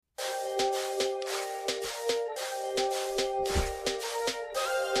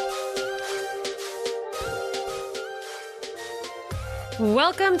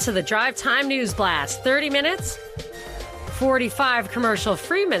Welcome to the Drive Time News Blast. 30 minutes, 45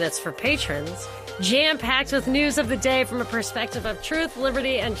 commercial-free minutes for patrons. Jam-packed with news of the day from a perspective of truth,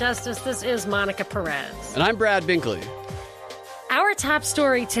 liberty, and justice. This is Monica Perez. And I'm Brad Binkley. Our top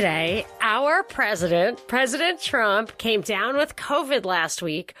story today, our president, President Trump, came down with COVID last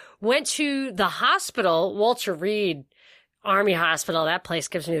week, went to the hospital, Walter Reed Army Hospital, that place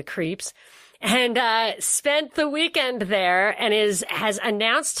gives me the creeps, and spent the weekend there and has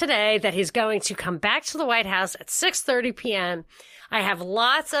announced today that he's going to come back to the White House at 6:30 p.m. I have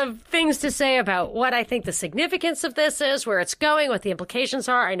lots of things to say about what I think the significance of this is, where it's going, what the implications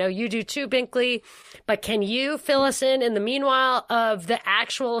are. I know you do too, Binkley. But can you fill us in the meanwhile of the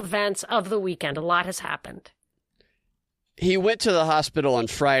actual events of the weekend? A lot has happened. He went to the hospital on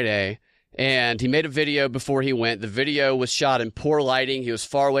Friday, and he made a video before he went. The video was shot in poor lighting. He was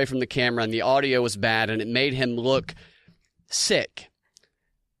far away from the camera, and the audio was bad, and it made him look sick.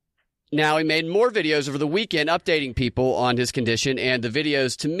 Now, he made more videos over the weekend updating people on his condition, and the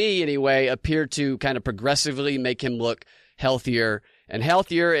videos, to me anyway, appeared to kind of progressively make him look healthier and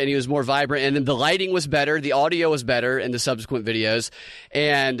healthier, and he was more vibrant, and then the lighting was better, the audio was better in the subsequent videos,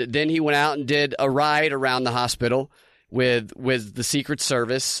 and then he went out and did a ride around the hospital with the Secret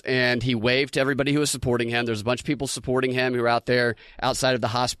Service, and he waved to everybody who was supporting him. There's a bunch of people supporting him who were out there outside of the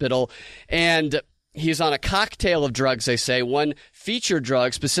hospital, and he's on a cocktail of drugs, they say, one featured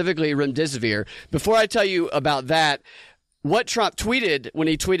drug, specifically remdesivir. Before I tell you about that, what Trump tweeted when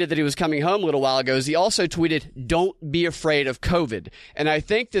he tweeted that he was coming home a little while ago is he also tweeted, "Don't be afraid of COVID." And I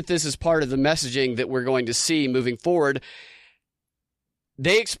think that this is part of the messaging that we're going to see moving forward.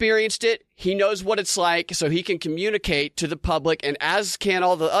 They experienced it. He knows what it's like, so he can communicate to the public, and as can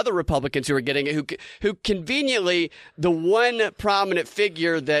all the other Republicans who are getting it, who conveniently, the one prominent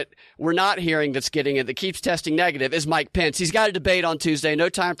figure that we're not hearing that's getting it, that keeps testing negative, is Mike Pence. He's got a debate on Tuesday. No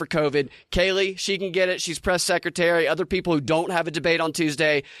time for COVID. Kayleigh, she can get it. She's press secretary. Other people who don't have a debate on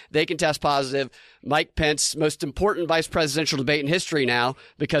Tuesday, they can test positive. Mike Pence, most important vice presidential debate in history now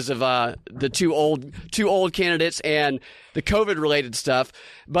because of the two old candidates and the COVID-related stuff.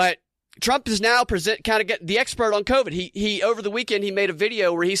 But Trump is now kind of get the expert on COVID. He over the weekend, he made a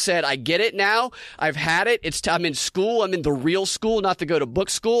video where he said, "I get it now. I've had it. I'm in school. I'm in the real school, not to go to book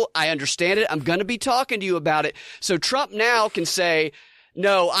school. I understand it. I'm going to be talking to you about it." So Trump now can say,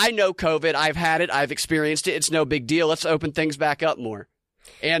 "No, I know COVID. I've had it. I've experienced it. It's no big deal. Let's open things back up more."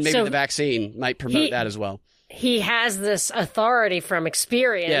 And maybe the vaccine might promote that as well. He has this authority from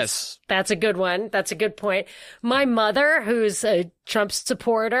experience. Yes. That's a good one. That's a good point. My mother, who's a Trump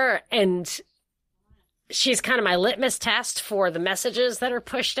supporter, and she's kind of my litmus test for the messages that are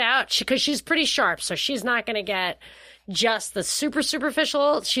pushed out, because she's pretty sharp. So she's not going to get just the super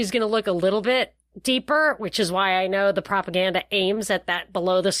superficial. She's going to look a little bit deeper, which is why I know the propaganda aims at that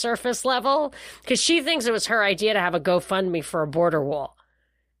below the surface level, because she thinks it was her idea to have a GoFundMe for a border wall.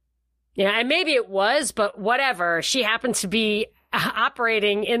 Yeah, and maybe it was, but whatever. She happened to be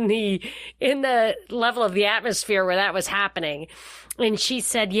operating in the level of the atmosphere where that was happening. And she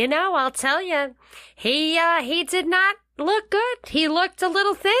said, I'll tell you, he did not look good. He looked a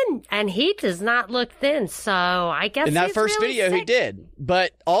little thin, and he does not look thin. So I guess in that he's first really video sick. he did.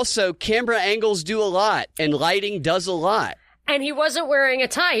 But also camera angles do a lot, and lighting does a lot. And he wasn't wearing a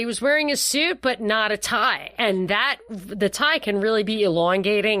tie. He was wearing a suit, but not a tie. And the tie can really be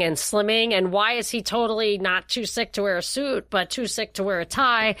elongating and slimming. And why is he totally not too sick to wear a suit, but too sick to wear a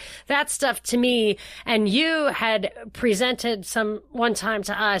tie? That stuff to me. And you had presented one time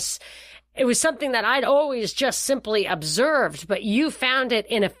to us. It was something that I'd always just simply observed, but you found it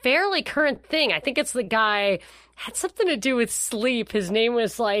in a fairly current thing. I think it's the guy had something to do with sleep. His name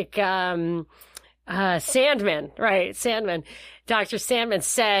was like, Sandman, right? Sandman. Dr. Sandman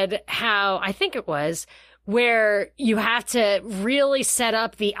said how, I think it was, where you have to really set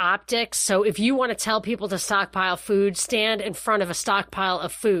up the optics. So if you want to tell people to stockpile food, stand in front of a stockpile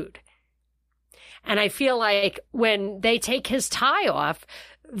of food. And I feel like when they take his tie off,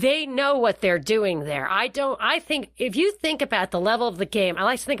 they know what they're doing there. I think if you think about the level of the game, I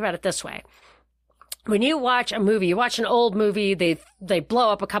like to think about it this way. When you watch a movie, you watch an old movie, they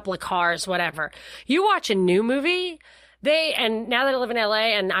blow up a couple of cars, whatever. You watch a new movie, and now that I live in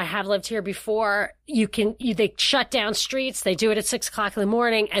LA and I have lived here before, they shut down streets. They do it at 6:00 in the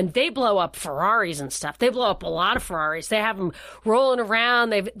morning, and they blow up Ferraris and stuff. They blow up a lot of Ferraris. They have them rolling around.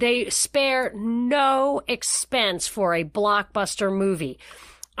 They spare no expense for a blockbuster movie.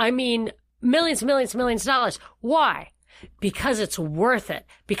 I mean, millions and millions and millions of dollars. Why? because it's worth it,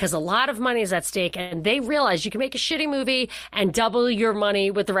 because a lot of money is at stake, and they realize you can make a shitty movie and double your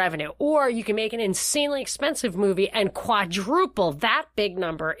money with the revenue, or you can make an insanely expensive movie and quadruple that big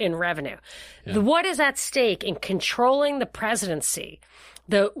number in revenue. Yeah. What is at stake in controlling the presidency?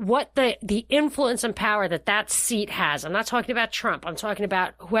 The influence and power that seat has. I'm not talking about Trump. I'm talking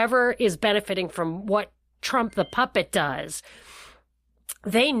about whoever is benefiting from what Trump the puppet does.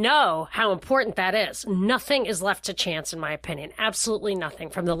 They know how important that is. Nothing is left to chance, in my opinion. Absolutely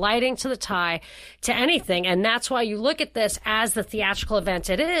nothing, from the lighting to the tie to anything. And that's why you look at this as the theatrical event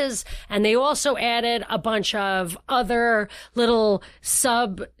it is. And they also added a bunch of other little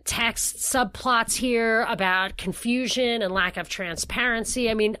subplots here about confusion and lack of transparency.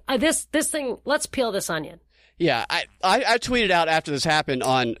 I mean, this thing, let's peel this onion. Yeah, I tweeted out after this happened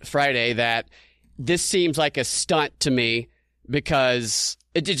on Friday that this seems like a stunt to me, because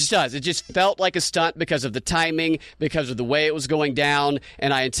it just does. It just felt like a stunt because of the timing, because of the way it was going down,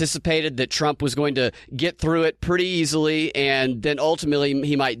 and I anticipated that Trump was going to get through it pretty easily, and then ultimately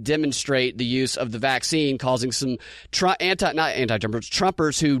he might demonstrate the use of the vaccine, causing some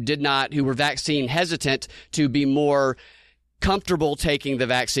Trumpers who were vaccine hesitant to be more comfortable taking the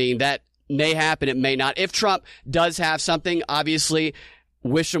vaccine. That may happen. It may not. If Trump does have something, obviously,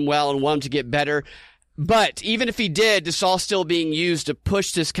 wish him well and want him to get better. But even if he did, this all still being used to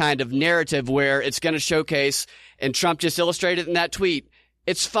push this kind of narrative where it's going to showcase, and Trump just illustrated in that tweet,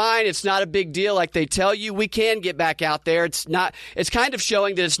 it's fine. It's not a big deal. Like they tell you, we can get back out there. It's kind of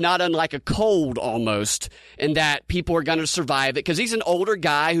showing that it's not unlike a cold almost, and that people are going to survive it, because he's an older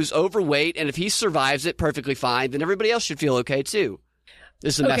guy who's overweight. And if he survives it perfectly fine, then everybody else should feel okay too.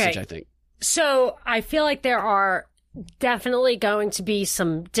 This is a message, I think. So I feel like there are definitely going to be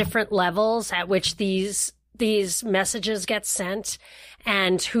some different levels at which these messages get sent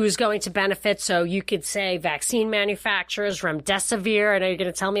and who's going to benefit. So you could say vaccine manufacturers, remdesivir. I know you're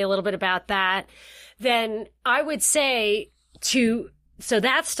going to tell me a little bit about that. Then I would say so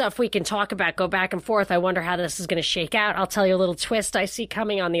that stuff we can talk about, go back and forth. I wonder how this is going to shake out. I'll tell you a little twist I see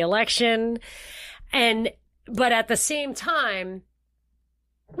coming on the election. But at the same time,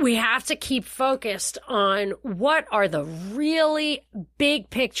 we have to keep focused on what are the really big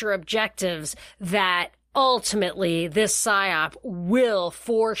picture objectives that ultimately this PSYOP will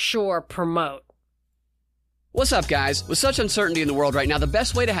for sure promote. What's up, guys? With such uncertainty in the world right now, the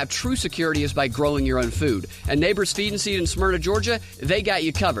best way to have true security is by growing your own food. At Neighbors Feed and Seed in Smyrna, Georgia, they got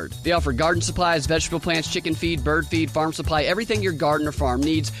you covered. They offer garden supplies, vegetable plants, chicken feed, bird feed, farm supply, everything your garden or farm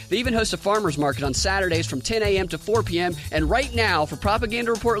needs. They even host a farmer's market on Saturdays from 10 a.m. to 4 p.m. And right now, for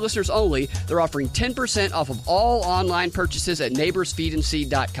Propaganda Report listeners only, they're offering 10% off of all online purchases at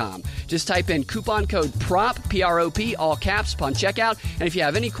neighborsfeedandseed.com. Just type in coupon code PROP, P-R-O-P, all caps, upon checkout. And if you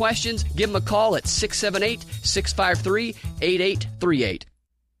have any questions, give them a call at 678-653-8838.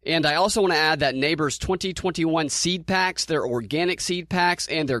 And I also want to add that Neighbors 2021 seed packs, their organic seed packs,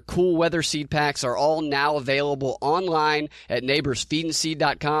 and their cool weather seed packs are all now available online at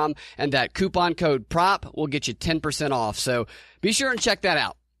neighborsfeedandseed.com, and that coupon code PROP will get you 10% off. So be sure and check that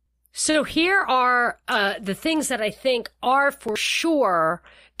out. So here are the things that I think are for sure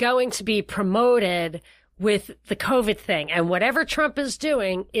going to be promoted with the COVID thing. And whatever Trump is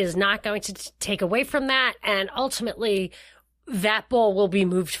doing is not going to take away from that. And ultimately, that ball will be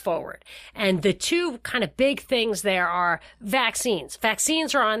moved forward. And the two kind of big things there are vaccines.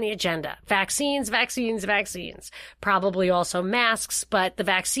 Vaccines are on the agenda. Vaccines. Probably also masks, but the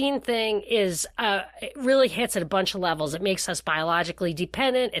vaccine thing is, it really hits at a bunch of levels. It makes us biologically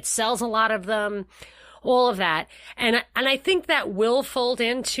dependent. It sells a lot of them, all of that. And I think that will fold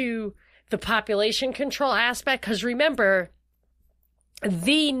into the population control aspect, because remember,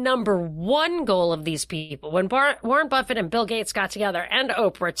 the number one goal of these people, when Warren Buffett and Bill Gates got together, and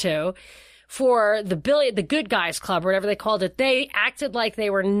Oprah too, for the Good Guys Club, or whatever they called it, they acted like they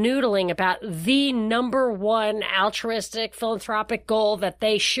were noodling about the number one altruistic, philanthropic goal that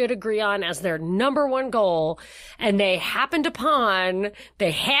they should agree on as their number one goal. And they hashed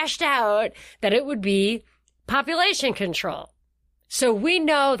out that it would be population control. So we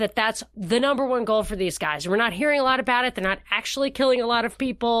know that that's the number one goal for these guys. We're not hearing a lot about it. They're not actually killing a lot of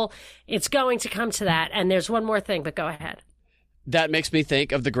people. It's going to come to that. And there's one more thing, but go ahead. That makes me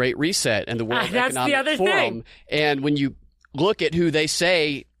think of the Great Reset and the World Economic Forum. Thing. And when you look at who they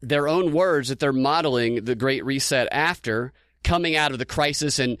say, their own words that they're modeling the Great Reset after, coming out of the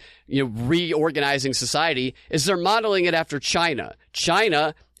crisis and reorganizing society, is they're modeling it after China.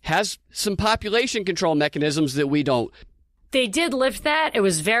 China has some population control mechanisms that we don't. They did lift that. It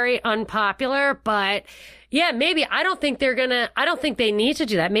was very unpopular, but yeah, maybe. I don't think they need to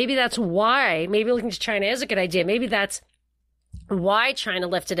do that. Maybe that's why. Maybe looking to China is a good idea. Maybe that's why China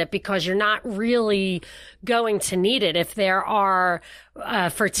lifted it, because you're not really going to need it. If there are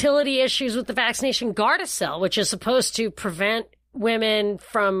fertility issues with the vaccination, Gardasil, which is supposed to prevent women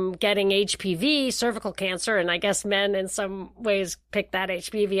from getting HPV, cervical cancer, and I guess men in some ways pick that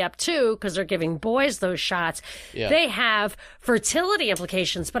HPV up too because they're giving boys those shots. Yeah. They have fertility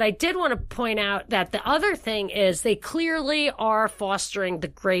implications. But I did want to point out that the other thing is they clearly are fostering the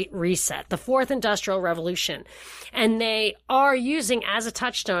Great Reset, the Fourth Industrial Revolution. And they are using as a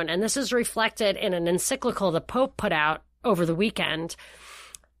touchstone, and this is reflected in an encyclical the Pope put out over the weekend,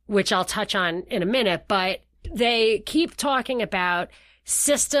 which I'll touch on in a minute, but they keep talking about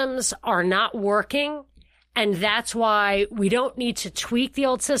systems are not working, and that's why we don't need to tweak the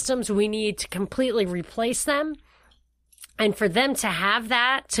old systems. We need to completely replace them. And for them to have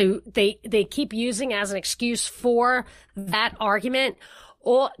that, they keep using as an excuse for that argument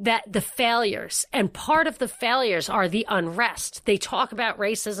or that the failures, and part of the failures are the unrest. They talk about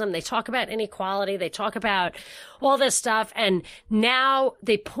racism. They talk about inequality. They talk about all this stuff. And now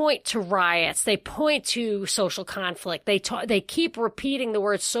they point to riots. They point to social conflict. They keep repeating the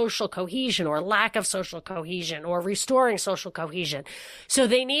word social cohesion or lack of social cohesion or restoring social cohesion. So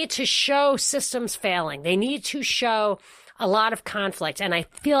they need to show systems failing. They need to show a lot of conflict. And I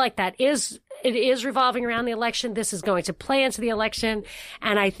feel like it is revolving around the election. This is going to play into the election.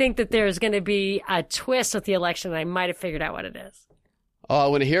 And I think that there's going to be a twist with the election. And I might have figured out what it is. Oh, I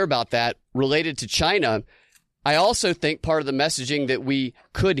want to hear about that. Related to China, I also think part of the messaging that we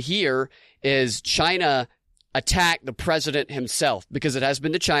could hear is China attacked the president himself because it has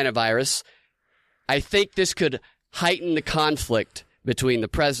been the China virus. I think this could heighten the conflict between the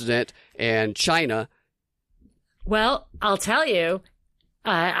president and China. Well, I'll tell you,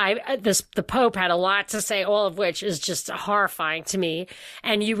 the Pope had a lot to say, all of which is just horrifying to me.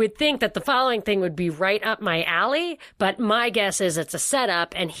 And you would think that the following thing would be right up my alley, but my guess is it's a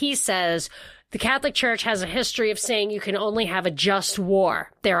setup. And he says the Catholic Church has a history of saying you can only have a just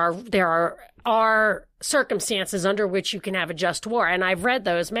war. There are circumstances under which you can have a just war. And I've read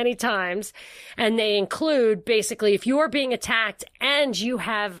those many times. And they include basically if you are being attacked and you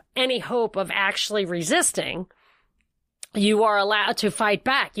have any hope of actually resisting, you are allowed to fight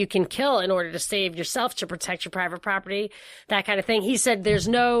back. You can kill in order to save yourself, to protect your private property, that kind of thing. He said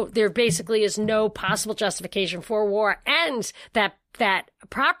there basically is no possible justification for war, and that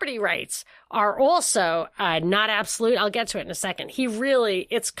property rights are also not absolute. I'll get to it in a second.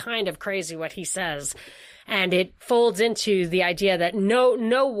 It's kind of crazy what he says. And it folds into the idea that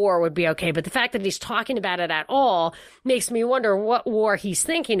no war would be okay. But the fact that he's talking about it at all makes me wonder what war he's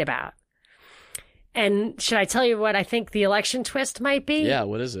thinking about. And should I tell you what I think the election twist might be? Yeah,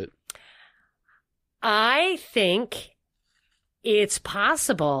 what is it? I think it's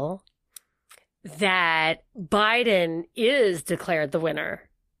possible that Biden is declared the winner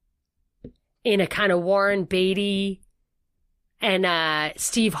in a kind of Warren Beatty and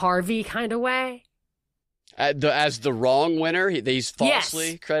Steve Harvey kind of way. As the wrong winner? He's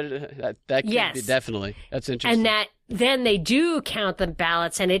falsely credited? That could be definitely. That's interesting. And that then they do count the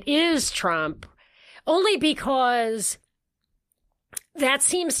ballots, and it is Trump. Only because that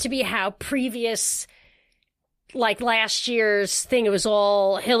seems to be how previous, like last year's thing, it was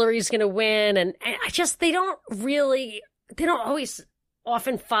all Hillary's going to win. And they don't always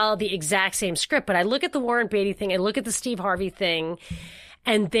often follow the exact same script. But I look at the Warren Beatty thing, I look at the Steve Harvey thing,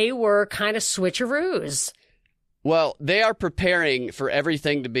 and they were kind of switcheroos. Well, they are preparing for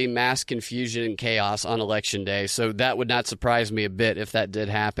everything to be mass confusion and chaos on Election Day, so that would not surprise me a bit if that did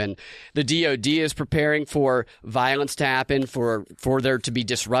happen. The DOD is preparing for violence to happen, for there to be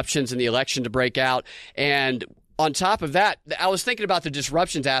disruptions in the election to break out, and on top of that, I was thinking about the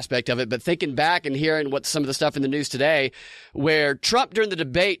disruptions aspect of it, but thinking back and hearing what some of the stuff in the news today, where Trump during the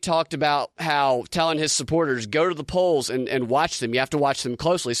debate talked about how telling his supporters, go to the polls and watch them. You have to watch them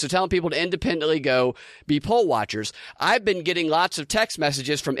closely. So telling people to independently go be poll watchers. I've been getting lots of text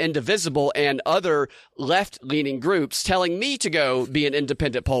messages from Indivisible and other left-leaning groups telling me to go be an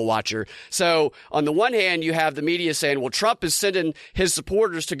independent poll watcher. So on the one hand, you have the media saying, well, Trump is sending his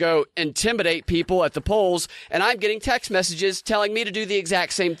supporters to go intimidate people at the polls, and I'm getting text messages telling me to do the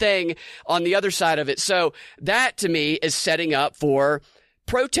exact same thing on the other side of it. So that, to me, is setting up for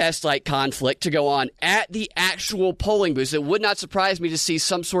protest-like conflict to go on at the actual polling booths. It would not surprise me to see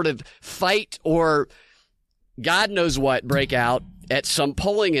some sort of fight or God knows what break out at some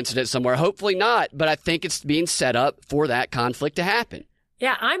polling incident somewhere. Hopefully not, but I think it's being set up for that conflict to happen.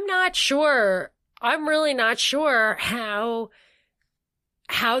 Yeah, I'm not sure. I'm really not sure how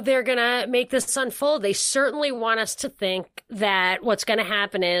how they're going to make this unfold. They certainly want us to think that what's going to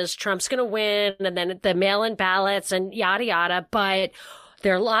happen is Trump's going to win and then the mail-in ballots and yada, yada. But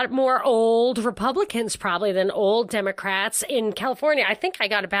there are a lot more old Republicans probably than old Democrats in California. I think I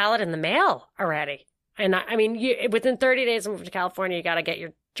got a ballot in the mail already. And I mean, within 30 days of moving to California, you got to get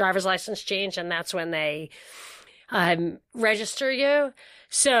your driver's license changed. And that's when they register you.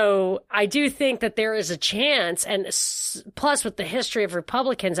 So I do think that there is a chance, and plus with the history of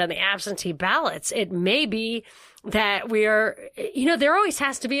Republicans and the absentee ballots, it may be that we are, there always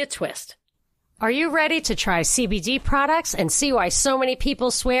has to be a twist. Are you ready to try CBD products and see why so many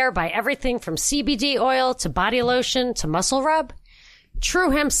people swear by everything from CBD oil to body lotion to muscle rub?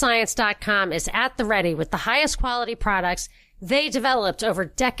 TrueHempScience.com is at the ready with the highest quality products they developed over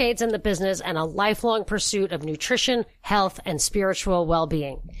decades in the business and a lifelong pursuit of nutrition, health, and spiritual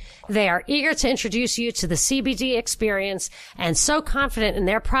well-being. They are eager to introduce you to the CBD experience and so confident in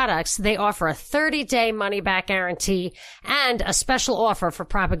their products, they offer a 30-day money-back guarantee and a special offer for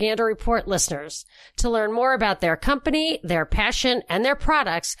Propaganda Report listeners. To learn more about their company, their passion, and their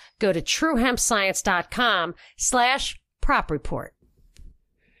products, go to TrueHempScience.com/PropReport.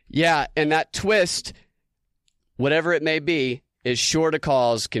 Yeah, and that twist, whatever it may be, is sure to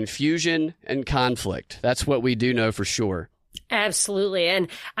cause confusion and conflict. That's what we do know for sure. Absolutely. And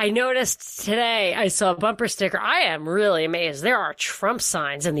I noticed today, I saw a bumper sticker. I am really amazed. There are Trump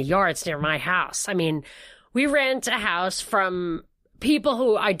signs in the yards near my house. I mean, we rent a house from people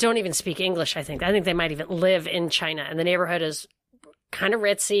who I don't even speak English, I think. I think they might even live in China. And the neighborhood is kind of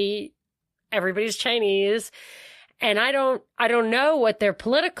ritzy. Everybody's Chinese. And I don't know what their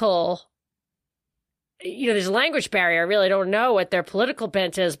political, there's a language barrier. I really don't know what their political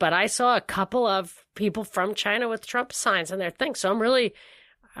bent is, but I saw a couple of people from China with Trump signs on their thing. So I'm really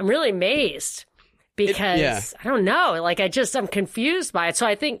amazed because I don't know, I'm confused by it. So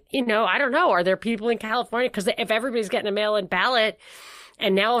I think, I don't know. Are there people in California? Because if everybody's getting a mail-in ballot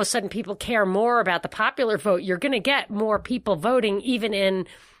and now all of a sudden people care more about the popular vote, you're going to get more people voting even in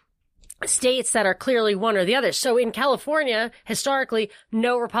states that are clearly one or the other. So in California, historically,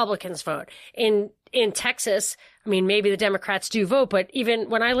 no Republicans vote. In Texas, I mean, maybe the Democrats do vote, but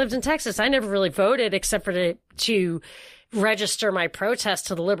even when I lived in Texas, I never really voted except for to register my protest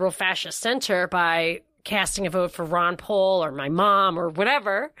to the Liberal Fascist Center by casting a vote for Ron Paul or my mom or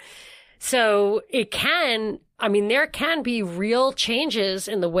whatever. So there can be real changes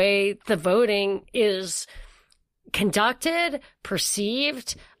in the way the voting is conducted,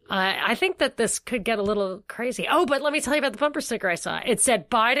 perceived. I think that this could get a little crazy. Oh, but let me tell you about the bumper sticker I saw. It said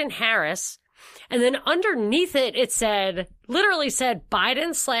Biden-Harris, and then underneath it, literally said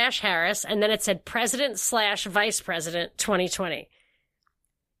Biden/Harris, and then it said President/Vice President 2020.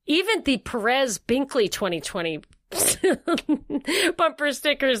 Even the Perez-Binkley 2020 bumper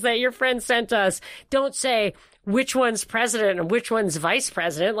stickers that your friend sent us don't say which one's president and which one's vice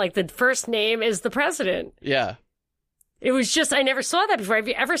president. Like the first name is the president. Yeah. It was just, I never saw that before. Have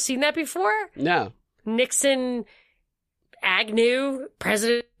you ever seen that before? No. Nixon, Agnew,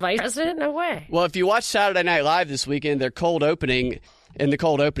 president, vice president? No way. Well, if you watch Saturday Night Live this weekend, their cold opening,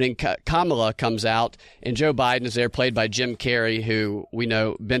 Kamala comes out, and Joe Biden is there, played by Jim Carrey, who we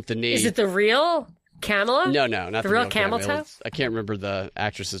know bent the knee. Is it the real Kamala? No, not the real camel toe? I can't remember the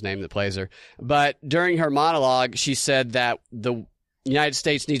actress's name that plays her. But during her monologue, she said that the United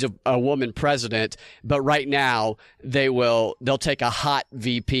States needs a woman president, but right now they'll take a hot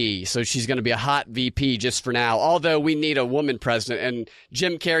VP. So she's going to be a hot VP just for now, although we need a woman president. And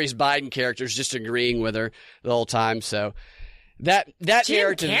Jim Carrey's Biden character is just agreeing with her the whole time. So that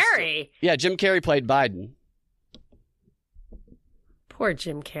Jim Carrey? Yeah, Jim Carrey played Biden. Poor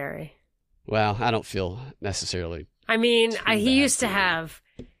Jim Carrey. Well, I don't feel necessarily. I mean, he used to have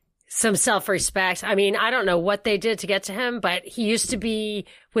some self-respect. I mean, I don't know what they did to get to him, but he used to be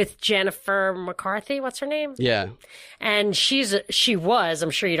with Jennifer McCarthy. What's her name? Yeah. And she was,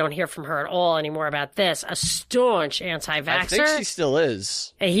 I'm sure you don't hear from her at all anymore about this, a staunch anti-vaxxer. I think she still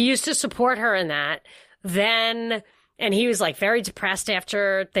is. And he used to support her in that. And he was very depressed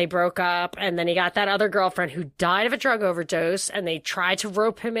after they broke up. And then he got that other girlfriend who died of a drug overdose. And they tried to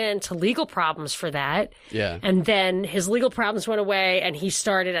rope him into legal problems for that. Yeah. And then his legal problems went away. And he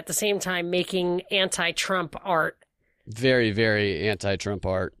started at the same time making anti-Trump art. Very, very anti-Trump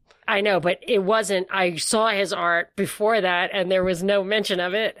art. I know, but it wasn't. I saw his art before that, and there was no mention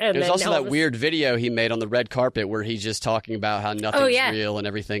of it. And there's also that weird video he made on the red carpet where he's just talking about how nothing's real and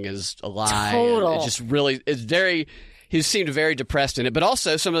everything is a lie. Total. It just really, he seemed very depressed in it, but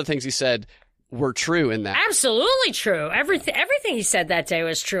also some of the things he said were true in that. Absolutely true. Everything he said that day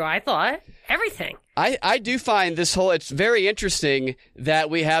was true, I thought. everything. I do find it's very interesting that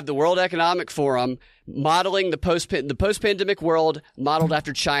we have the World Economic Forum modeling the post-pandemic world modeled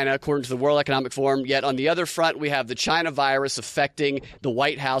after China, according to the World Economic Forum. Yet on the other front, we have the China virus affecting the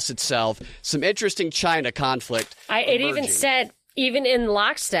White House itself. Some interesting China conflict. It even said, even in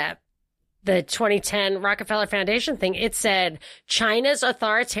lockstep, the 2010 Rockefeller Foundation thing, it said China's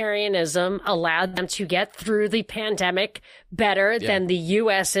authoritarianism allowed them to get through the pandemic better than the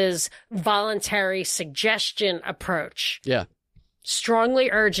U.S.'s voluntary suggestion approach. Yeah.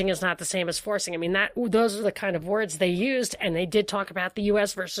 Strongly urging is not the same as forcing. I mean, those are the kind of words they used, and they did talk about the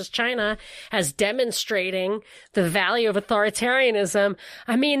U.S. versus China as demonstrating the value of authoritarianism.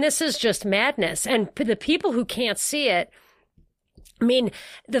 I mean, this is just madness. And the people who can't see it, I mean,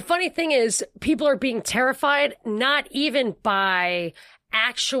 the funny thing is people are being terrified, not even by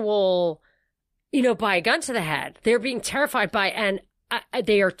actual, by a gun to the head. They're being terrified by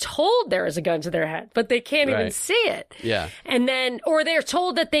they are told there is a gun to their head, but they can't even see it. Yeah. And then, or they're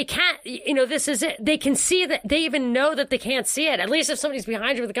told that they can't, this is it. They can see that, they even know that they can't see it. At least if somebody's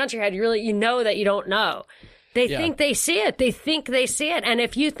behind you with a gun to your head, you know that you don't know. They think they see it. They think they see it. And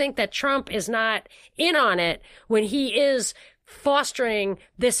if you think that Trump is not in on it when he is fostering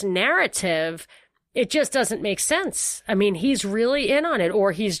this narrative, it just doesn't make sense. I mean, he's really in on it,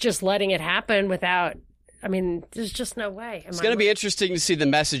 or he's just letting it happen without, there's just no way. It's going to be interesting to see the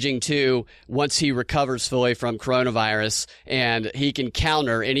messaging, too, once he recovers fully from coronavirus, and he can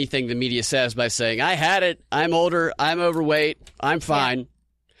counter anything the media says by saying, I had it, I'm older, I'm overweight, I'm fine.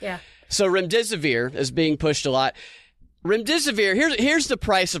 Yeah. So remdesivir is being pushed a lot. Remdesivir, here's the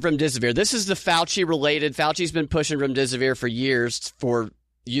price of remdesivir. This is the Fauci-related. Fauci's been pushing remdesivir for years for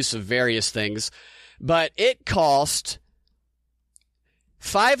use of various things. But it cost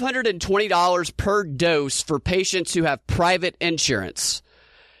 $520 per dose for patients who have private insurance.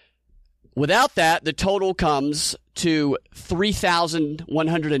 Without that, the total comes to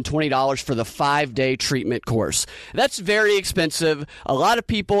 $3,120 for the 5-day treatment course. That's very expensive. A lot of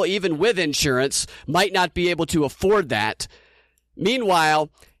people, even with insurance, might not be able to afford that. Meanwhile,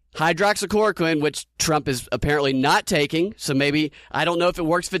 hydroxychloroquine, which Trump is apparently not taking, so maybe, I don't know if it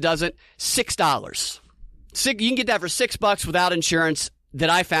works, if it doesn't, $6. You can get that for $6 without insurance that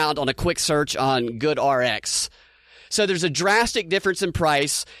I found on a quick search on GoodRx. So there's a drastic difference in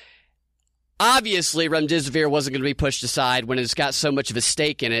price. Obviously, remdesivir wasn't going to be pushed aside when it's got so much of a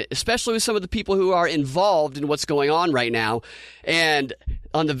stake in it, especially with some of the people who are involved in what's going on right now. And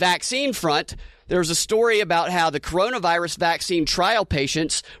on the vaccine front, there's a story about how the coronavirus vaccine trial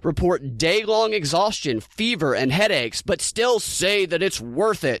patients report day-long exhaustion, fever, and headaches, but still say that it's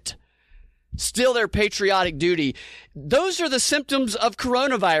worth it. Still their patriotic duty. Those are the symptoms of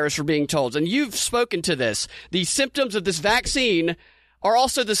coronavirus, we're being told. And you've spoken to this. The symptoms of this vaccine are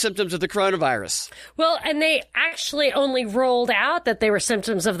also the symptoms of the coronavirus. Well, and they actually only rolled out that they were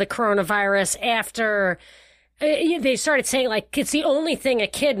symptoms of the coronavirus after they started saying, like, it's the only thing a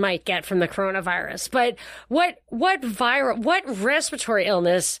kid might get from the coronavirus. But what respiratory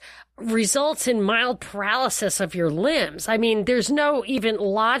illness results in mild paralysis of your limbs? I mean, there's no even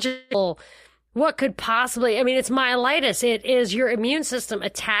logical. What could possibly, it's myelitis. It is your immune system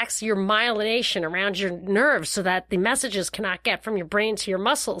attacks your myelination around your nerves so that the messages cannot get from your brain to your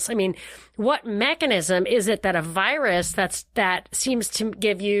muscles. What mechanism is it that a virus that seems to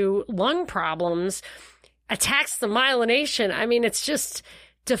give you lung problems attacks the myelination? It's just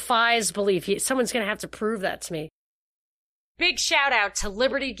defies belief. Someone's going to have to prove that to me. Big shout out to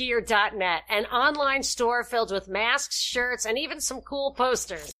LibertyGear.net, an online store filled with masks, shirts, and even some cool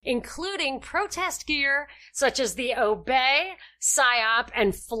posters, including protest gear such as the Obey, PSYOP,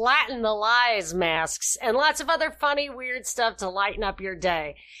 and Flatten the Lies masks, and lots of other funny, weird stuff to lighten up your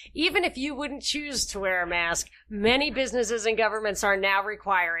day. Even if you wouldn't choose to wear a mask, many businesses and governments are now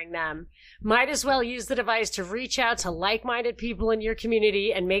requiring them. Might as well use the device to reach out to like-minded people in your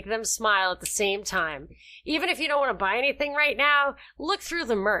community and make them smile at the same time. Even if you don't want to buy anything right now, look through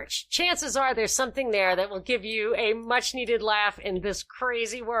the merch. Chances are there's something there that will give you a much-needed laugh in this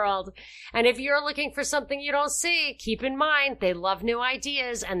crazy world. And if you're looking for something you don't see, keep in mind they love new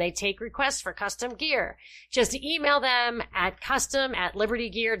ideas and they take requests for custom gear. Just email them at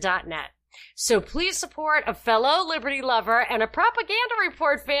custom@libertygear.net. So please support a fellow Liberty lover and a propaganda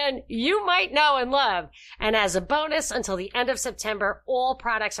report fan you might know and love. And as a bonus, until the end of September, all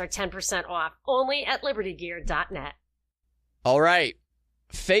products are 10% off, only at libertygear.net. All right.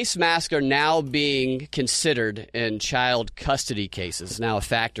 Face masks are now being considered in child custody cases, now a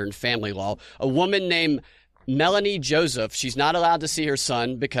factor in family law. A woman named Melanie Joseph, she's not allowed to see her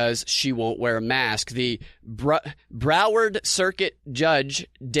son because she won't wear a mask. The Broward Circuit Judge,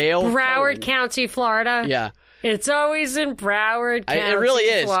 Dale Broward Cohen, County, Florida. Yeah. It's always in Broward County, It really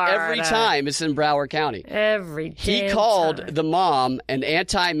is. Florida. Every time it's in Broward County. Every He damn called time. the mom an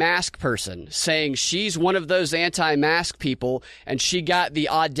anti-mask person, saying she's one of those anti-mask people, and she got the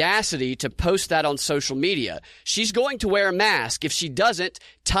audacity to post that on social media. She's going to wear a mask. If she doesn't,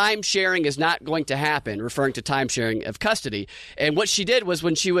 time sharing is not going to happen, referring to time sharing of custody. And what she did was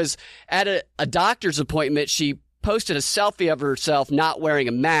when she was at a doctor's appointment, she posted a selfie of herself not wearing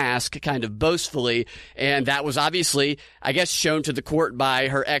a mask, kind of boastfully, and that was obviously, I guess, shown to the court by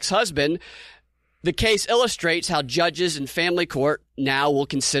her ex-husband. The case illustrates how judges in family court now will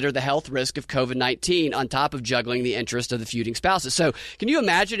consider the health risk of COVID-19 on top of juggling the interest of the feuding spouses. So can you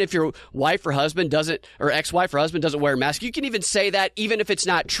imagine if your wife or husband doesn't, or ex-wife or husband doesn't wear a mask? You can even say that even if it's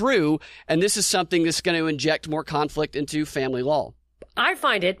not true, and this is something that's going to inject more conflict into family law. I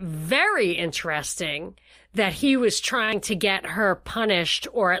find it very interesting that he was trying to get her punished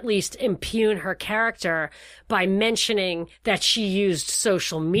or at least impugn her character by mentioning that she used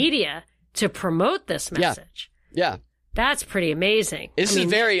social media to promote this message. Yeah. That's pretty amazing.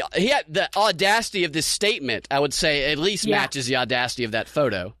 He had the audacity of this statement, I would say, at least matches the audacity of that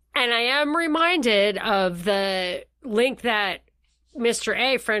photo. And I am reminded of the link that Mr.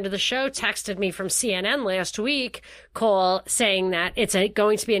 A, friend of the show, texted me from CNN last week, saying that it's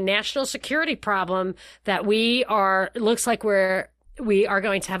going to be a national security problem, that it looks like we are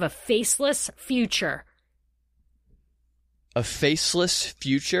going to have a faceless future. A faceless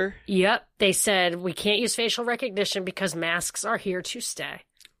future? Yep. They said we can't use facial recognition because masks are here to stay.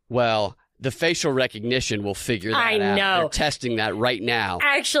 Well, the facial recognition will figure that out. I know. They're testing that right now.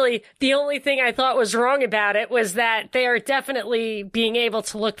 Actually, the only thing I thought was wrong about it was that they are definitely being able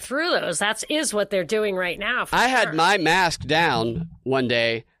to look through those. That is what they're doing right now. I had my mask down one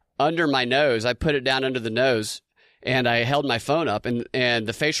day under my nose. I put it down under the nose, and I held my phone up, and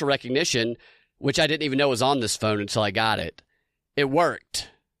the facial recognition, which I didn't even know was on this phone until I got it, it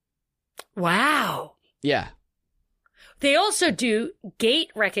worked. Wow. Yeah. They also do gait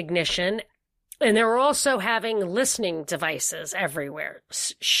recognition, and they're also having listening devices everywhere.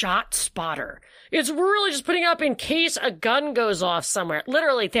 Shot spotter. It's really just putting up in case a gun goes off somewhere.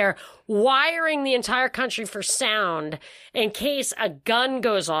 Literally, they're wiring the entire country for sound in case a gun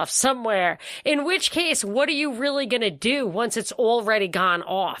goes off somewhere. In which case, what are you really going to do once it's already gone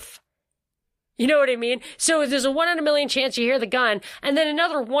off? You know what I mean? So there's a 1 in a million chance you hear the gun, and then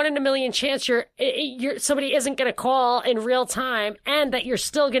another 1 in a million chance somebody isn't going to call in real time, and that you're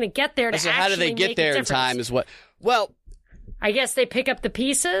still going to get there to actually make a difference. So how do they get there in time is what? Well, I guess they pick up the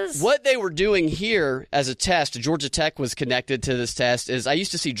pieces. What they were doing here as a test, Georgia Tech was connected to this test, is I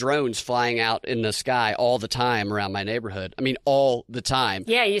used to see drones flying out in the sky all the time around my neighborhood. I mean, all the time.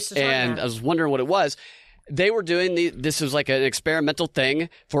 Yeah, I used to talk And about. I was wondering what it was. They were doing this was like an experimental thing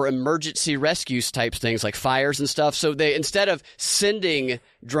for emergency rescue types things like fires and stuff. So they, instead of sending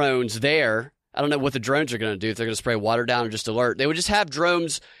drones there, I don't know what the drones are going to do, if they're going to spray water down or just alert. They would just have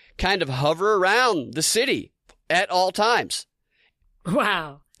drones kind of hover around the city at all times.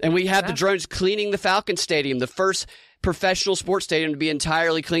 Wow. And we have the drones cleaning the Falcon Stadium, the first professional sports stadium to be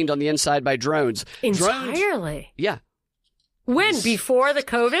entirely cleaned on the inside by drones. Entirely? Drones, yeah. When? Before the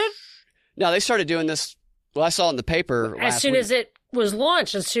COVID? No, they started doing this. Well, I saw it in the paper as soon as it was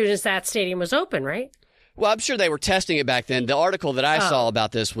launched, as soon as that stadium was open, right? Well, I'm sure they were testing it back then. The article that I saw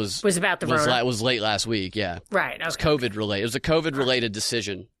about this was about the Rona. Was late last week, yeah. Right. Okay. It was COVID related. It was a COVID related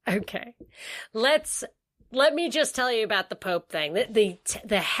decision. Okay. Let me just tell you about the Pope thing.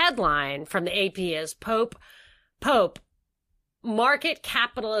 The headline from the AP is Pope, market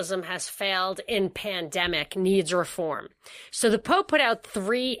capitalism has failed in pandemic, needs reform. So the Pope put out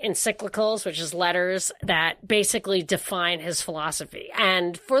 3 encyclicals, which is letters that basically define his philosophy.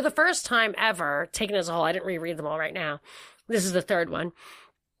 And for the first time ever, taken as a whole, I didn't reread them all right now. This is the 3rd one.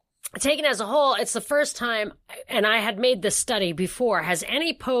 Taken as a whole, it's the first time, and I had made this study before, has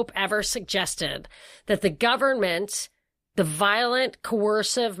any Pope ever suggested that the government, the violent,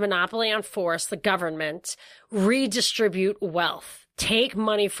 coercive monopoly on force, the government, redistribute wealth, take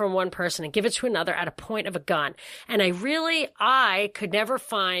money from one person and give it to another at a point of a gun. And I could never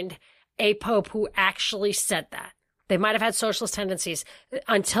find a Pope who actually said that. They might have had socialist tendencies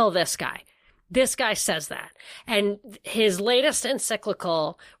until this guy. This guy says that. And his latest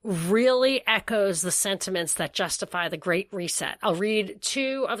encyclical really echoes the sentiments that justify the Great Reset. I'll read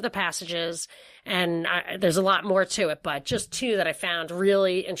 2 of the passages, and there's a lot more to it, but just 2 that I found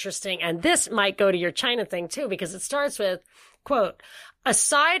really interesting. And this might go to your China thing too, because it starts with, quote,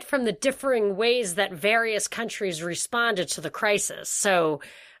 aside from the differing ways that various countries responded to the crisis. So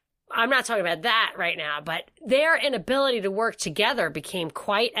I'm not talking about that right now, but their inability to work together became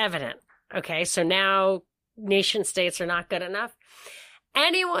quite evident. Okay, so now nation states are not good enough.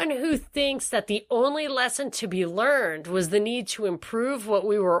 Anyone who thinks that the only lesson to be learned was the need to improve what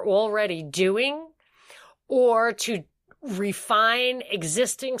we were already doing or to refine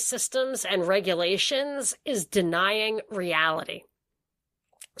existing systems and regulations is denying reality.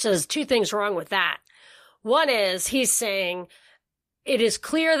 So there's 2 things wrong with that. One is he's saying it is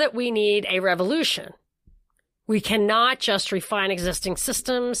clear that we need a revolution. We cannot just refine existing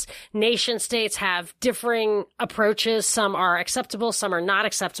systems. Nation states have differing approaches. Some are acceptable, some are not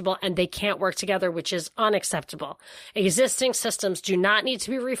acceptable, and they can't work together, which is unacceptable. Existing systems do not need to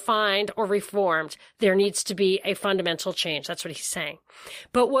be refined or reformed. There needs to be a fundamental change. That's what he's saying.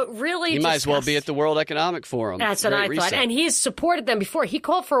 But what really... He might as well be at the World Economic Forum. That's what I thought. And he's supported them before. He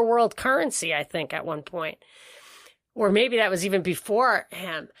called for a world currency, I think, at one point. Or maybe that was even before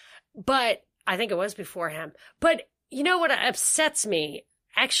him. But... I think it was before him. But you know what upsets me,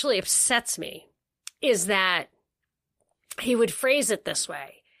 is that he would phrase it this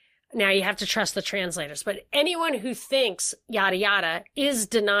way. Now, you have to trust the translators, but anyone who thinks yada yada is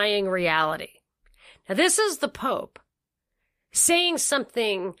denying reality. Now, this is the Pope saying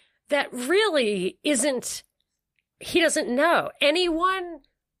something that really isn't, he doesn't know. Anyone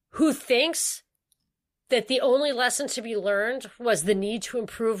who thinks that the only lesson to be learned was the need to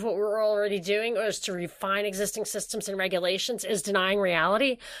improve what we're already doing or is to refine existing systems and regulations is denying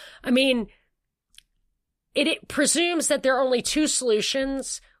reality. I mean, it presumes that there are only 2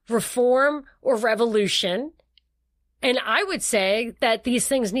 solutions, reform or revolution. And I would say that these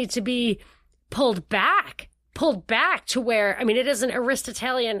things need to be pulled back to where, I mean, it is an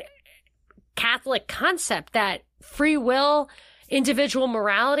Aristotelian Catholic concept that free will, individual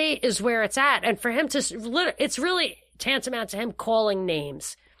morality is where it's at. And for him to, it's really tantamount to him calling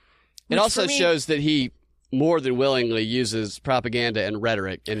names. It also shows that he more than willingly uses propaganda and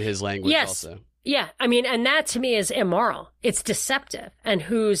rhetoric in his language also. Yeah. I mean, and that to me is immoral. It's deceptive. And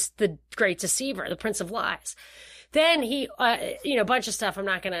who's the great deceiver, the prince of lies? Then he, a bunch of stuff I'm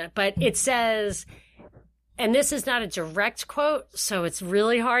not going to, but it says, and this is not a direct quote, so it's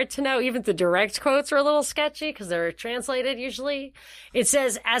really hard to know. Even the direct quotes are a little sketchy because they're translated usually. It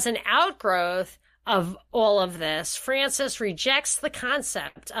says, as an outgrowth of all of this, Francis rejects the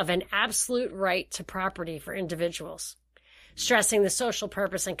concept of an absolute right to property for individuals, stressing the social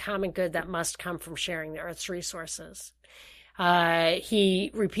purpose and common good that must come from sharing the Earth's resources. He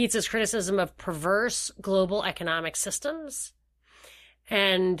repeats his criticism of perverse global economic systems,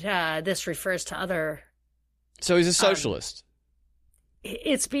 and this refers to other... So he's a socialist.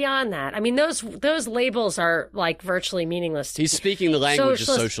 It's beyond that. I mean, those labels are like virtually meaningless. He's speaking the language of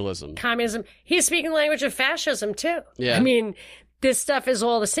socialism. Communism. He's speaking the language of fascism too. Yeah. I mean, this stuff is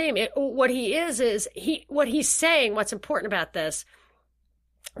all the same. What he's saying, what's important about this,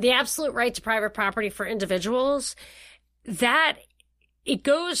 the absolute right to private property for individuals, that it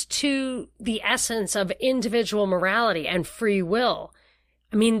goes to the essence of individual morality and free will.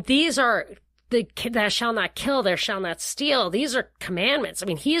 I mean, these are... thou shalt not kill, thou shalt not steal. These are commandments. I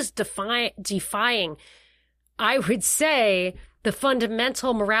mean, he is defying, I would say, the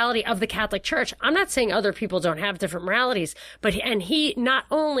fundamental morality of the Catholic Church. I'm not saying other people don't have different moralities, but he not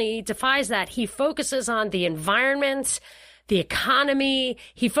only defies that, he focuses on the environment, the economy.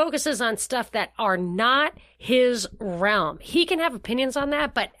 He focuses on stuff that are not his realm. He can have opinions on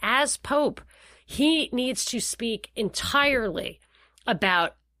that, but as Pope, he needs to speak entirely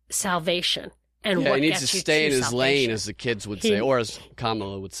about salvation. And what he needs to stay in his salvation. lane, as the kids would say, or as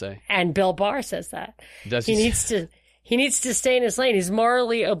Kamala would say. And Bill Barr says that. Does he needs to stay in his lane. He's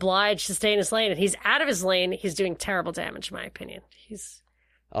morally obliged to stay in his lane. And he's out of his lane. He's doing terrible damage, in my opinion.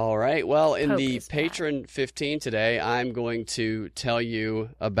 All right. Well, in the Patron 15 today, I'm going to tell you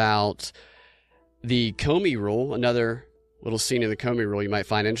about the Comey Rule, another little scene in the Comey Rule you might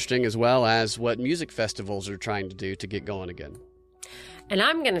find interesting, as well as what music festivals are trying to do to get going again. And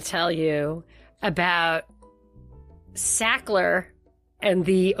I'm going to tell you about Sackler and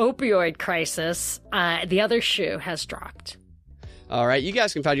the opioid crisis. The other shoe has dropped. All right, you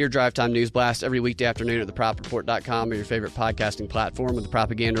guys can find your Drive Time News Blast every weekday afternoon at thepropreport.com or your favorite podcasting platform with the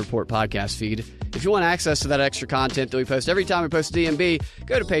Propaganda Report podcast feed. If you want access to that extra content that we post every time we post DNB,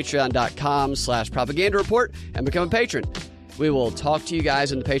 go to patreon.com/Propaganda Report and become a patron. We will talk to you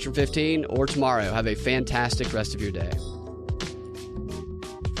guys in the Patron 15 or tomorrow. Have a fantastic rest of your day.